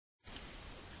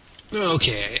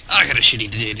Okay, I got a shitty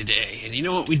day today, and you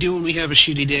know what we do when we have a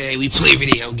shitty day? We play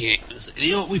video games. And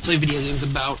you know what we play video games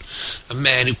about? A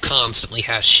man who constantly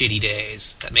has shitty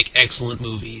days that make excellent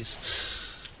movies.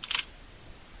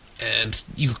 And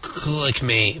you click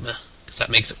MAME, because that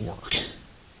makes it work.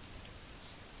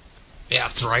 Yeah,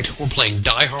 that's right, we're playing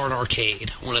Die Hard Arcade,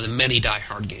 one of the many Die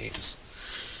Hard games.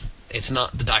 It's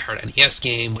not the Die Hard NES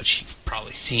game, which you've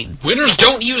probably seen. Winners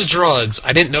don't use drugs!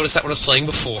 I didn't notice that when I was playing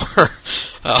before.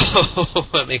 Oh,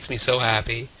 that makes me so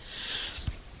happy.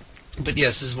 But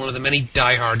yes, this is one of the many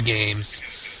Die Hard games.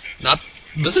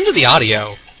 Listen to the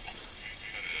audio.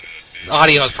 The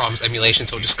audio has problems with emulation,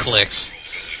 so it just clicks.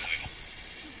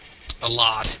 A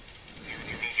lot.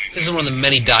 This is one of the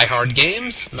many Die Hard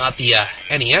games, not the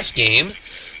NES game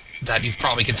that you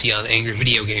probably can see on Angry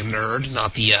Video Game Nerd,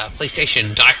 not the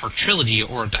PlayStation Die Hard Trilogy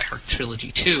or Die Hard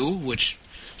Trilogy 2, which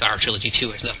Die Hard Trilogy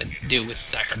 2 has nothing to do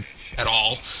with Die Hard at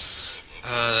all.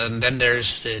 And then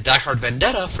there's the Die Hard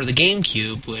Vendetta for the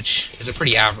GameCube, which is a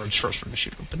pretty average first-person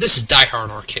shooter. But this is Die Hard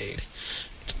Arcade.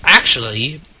 It's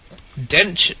actually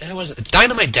it's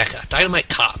Dynamite Denka, Dynamite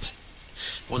Cop.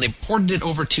 When they ported it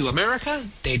over to America,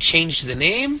 they changed the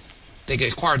name. They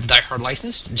acquired the Die Hard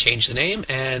license and changed the name,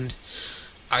 and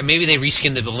maybe they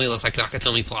reskinned the building to look like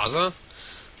Nakatomi Plaza.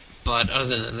 But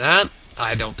other than that,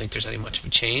 I don't think there's any much of a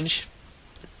change.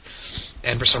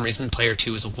 And for some reason, Player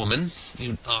 2 is a woman.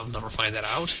 I'll never find that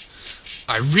out.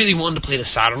 I really wanted to play the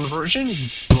Saturn version,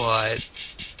 but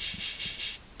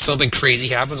something crazy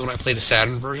happens when I play the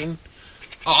Saturn version.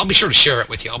 Oh, I'll be sure to share it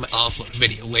with you. I'll upload a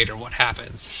video later what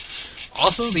happens.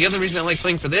 Also, the other reason I like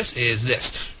playing for this is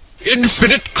this.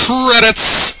 Infinite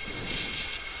credits!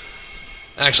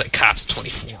 Actually, it caps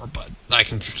 24, but I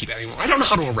can keep adding more. I don't know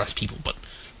how to arrest people, but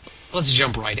let's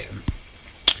jump right in.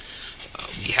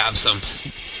 We have some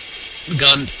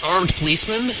armed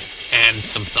policemen and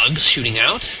some thugs shooting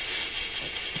out.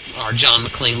 Our John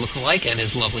McClain lookalike and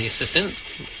his lovely assistant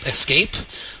escape,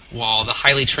 while the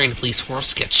highly trained police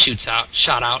force gets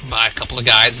shot out by a couple of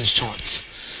guys in shorts.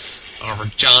 Our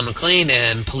John McClain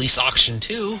and Police Auction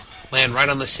 2 land right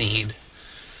on the scene.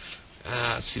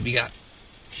 Let's see, we got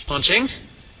punching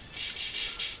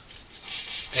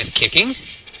and kicking.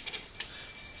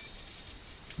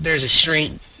 There's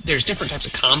different types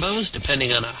of combos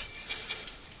depending on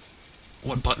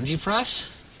what buttons you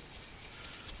press.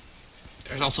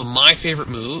 There's also my favorite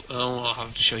move. Oh, I'll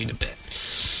have to show you in a bit.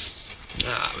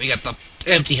 We got the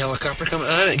empty helicopter coming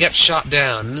on, and it gets shot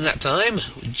down. And in that time,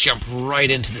 we jump right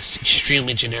into this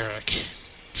extremely generic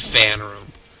fan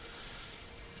room.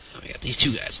 We got these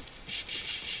two guys.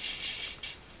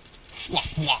 Wah,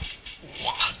 wah,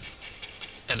 wah.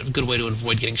 And a good way to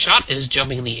avoid getting shot is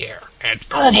jumping in the air. And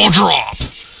elbow drop!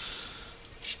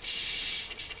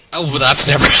 Oh, but that's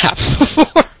never happened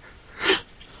before.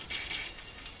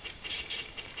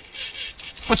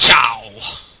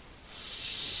 Wachow!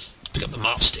 Pick up the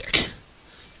mop stick.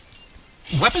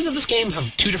 Weapons in this game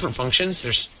have two different functions.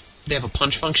 They have a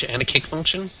punch function and a kick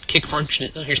function. Kick function,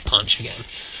 here's punch again.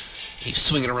 You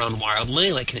swing it around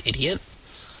wildly like an idiot.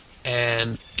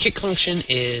 And kick function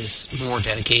is more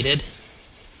dedicated.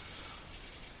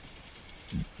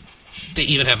 They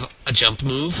even have a jump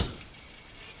move.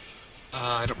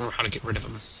 I don't remember how to get rid of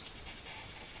them.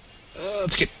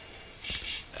 Let's get...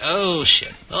 Oh,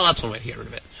 shit. Oh, that's one way to get rid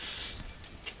of it.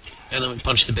 And then we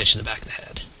punch the bitch in the back of the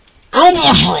head.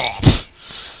 Elbow drop!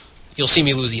 You'll see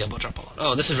me lose the elbow drop a lot.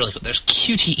 Oh, this is really cool. There's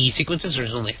QTE sequences.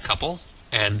 There's only a couple.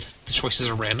 And the choices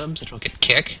are random, so don't get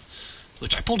kick,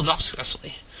 which I pulled it off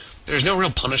successfully. There's no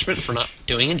real punishment for not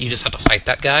doing it. You just have to fight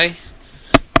that guy.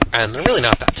 And they're really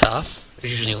not that tough.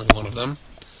 There's usually only one of them.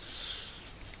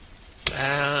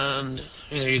 And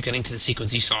there you're getting to the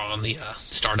sequence you saw on the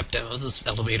startup demo, this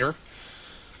elevator.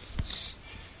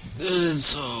 And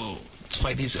so, let's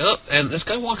fight these. Oh, and this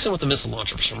guy walks in with a missile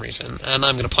launcher for some reason, and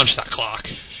I'm going to punch that clock.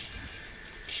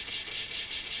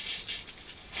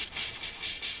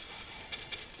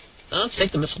 Let's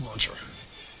take the missile launcher.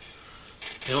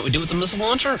 You know what we do with the missile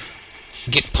launcher?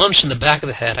 Get punched in the back of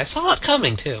the head. I saw it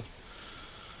coming, too.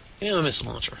 Yeah, a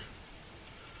missile launcher.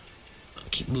 I'll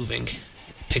keep moving.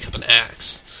 Pick up an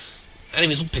axe.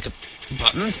 Enemies will pick up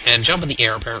buttons and jump in the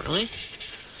air, apparently.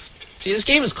 See, this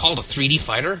game is called a 3D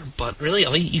fighter, but really,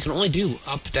 you can only do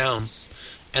up, down.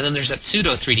 And then there's that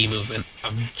pseudo 3D movement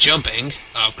of jumping.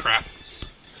 Oh, crap.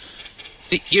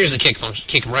 See, here's the kick function.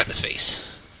 Kick him right in the face.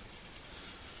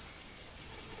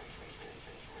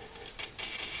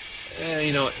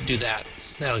 You know what? Do that.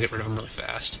 That'll get rid of him really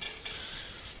fast.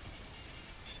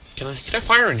 Can I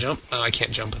fire and jump? Oh, I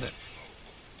can't jump with it.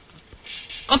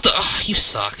 What the? Oh, you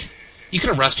suck. You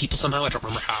can arrest people somehow. I don't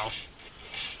remember how.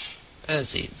 Let's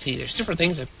see, there's different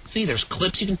things. See, there's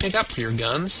clips you can pick up for your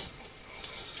guns.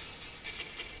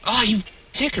 Oh, you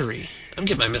dickery. I'm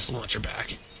getting my missile launcher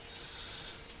back.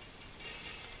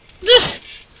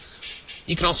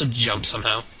 You can also jump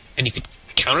somehow, and you could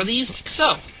counter these like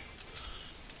so.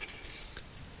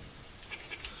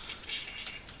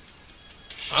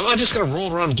 Am I just going to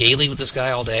roll around gaily with this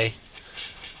guy all day?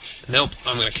 Nope,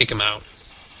 I'm going to kick him out.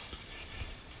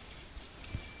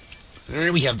 And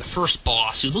here we have the first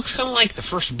boss, who looks kind of like the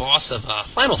first boss of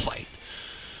Final Fight.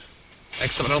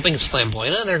 Except I don't think it's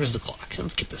flamboyant. Oh, there goes the clock.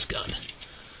 Let's get this gun.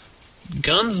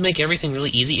 Guns make everything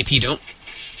really easy if you don't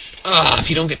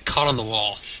get caught on the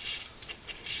wall.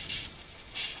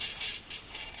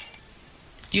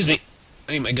 Excuse me.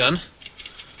 I need my gun.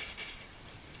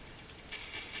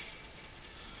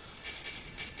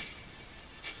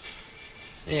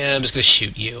 Yeah, I'm just gonna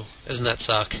shoot you. Doesn't that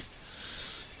suck?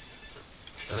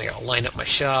 And I gotta line up my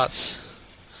shots.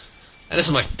 And this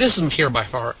is here by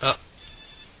far.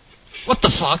 What the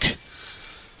fuck?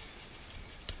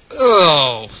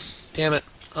 Oh, damn it!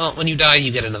 Oh, when you die,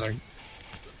 you get another.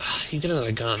 You get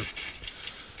another gun.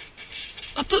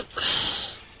 What the?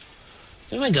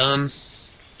 Give me my gun.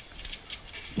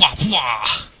 Wah wah.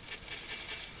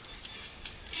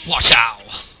 Watch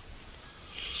out.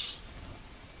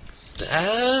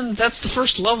 And that's the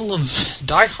first level of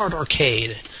Die Hard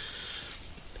Arcade.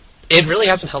 It really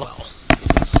hasn't held well.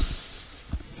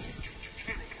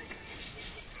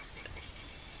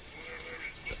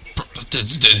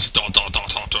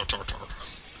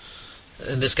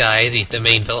 And this guy, the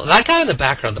main villain, that guy in the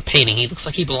background, the painting, he looks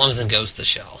like he belongs in Ghost in the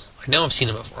Shell. I know I've seen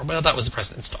him before, but that was the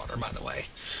President's Daughter, by the way.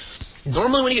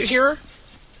 Normally when you get here,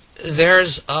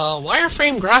 there's a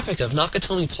wireframe graphic of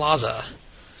Nakatomi Plaza,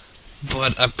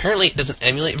 but apparently it doesn't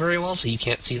emulate very well, so you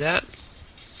can't see that.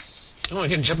 Oh, I'm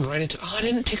getting jumping right into... Oh, I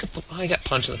didn't pick up the... Oh, I got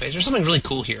punched in the face. There's something really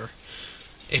cool here,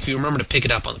 if you remember to pick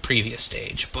it up on the previous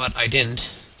stage, but I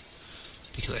didn't,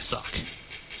 because I suck.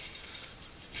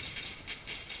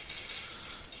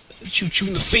 Shoot you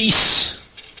in the face!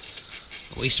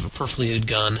 A waste of a perfectly good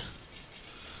gun.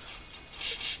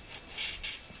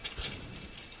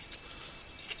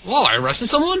 Whoa, I arrested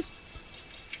someone?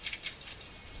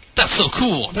 That's so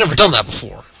cool! I've never done that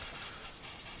before.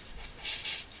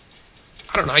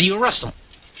 I don't know how you arrest him.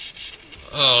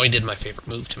 Oh, he did my favorite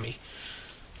move to me.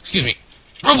 Excuse me.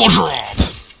 Rebel drop!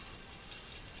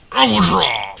 Rebel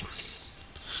drop!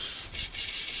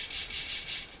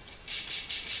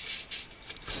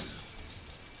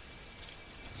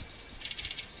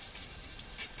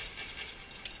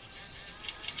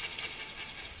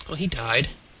 Oh, he died.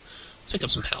 Let's pick up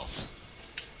some health.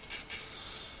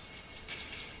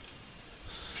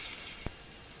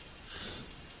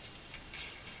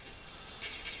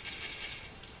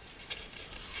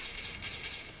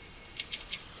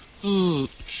 Ooh.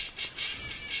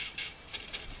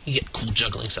 You get cool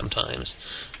juggling sometimes.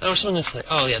 I was going to say,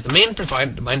 oh yeah, the main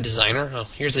designer. Oh,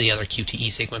 here's the other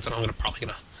QTE sequence, and I'm probably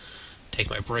gonna take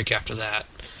my break after that.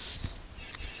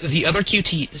 The other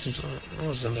QTE, what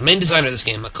was the main designer of this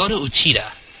game, Makoto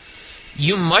Uchida.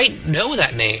 You might know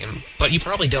that name, but you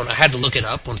probably don't. I had to look it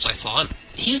up once I saw it.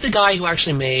 He's the guy who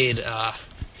actually made. How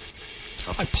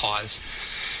do I pause?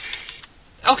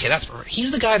 Okay, that's perfect.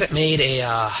 He's the guy that made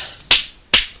a.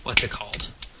 What's it called?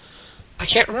 I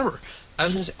can't remember. I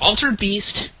was going to say Altered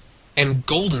Beast and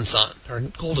Golden Sun, or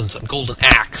Golden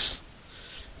Axe,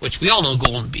 which we all know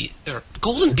Golden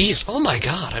Beast. Oh my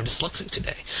god, I'm dyslexic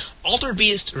today. Altered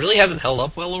Beast really hasn't held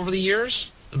up well over the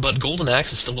years, but Golden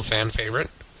Axe is still a fan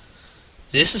favorite.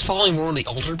 This is falling more in the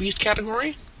Altered Beast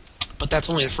category, but that's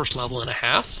only the first level and a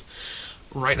half.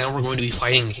 Right now we're going to be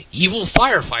fighting evil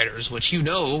firefighters, which you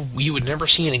know you would never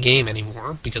see in a game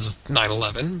anymore because of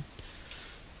 9/11.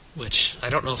 Which, I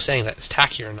don't know if saying that is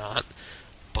tacky or not,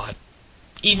 but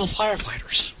evil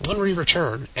firefighters, when we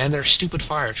return, and their stupid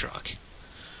fire truck.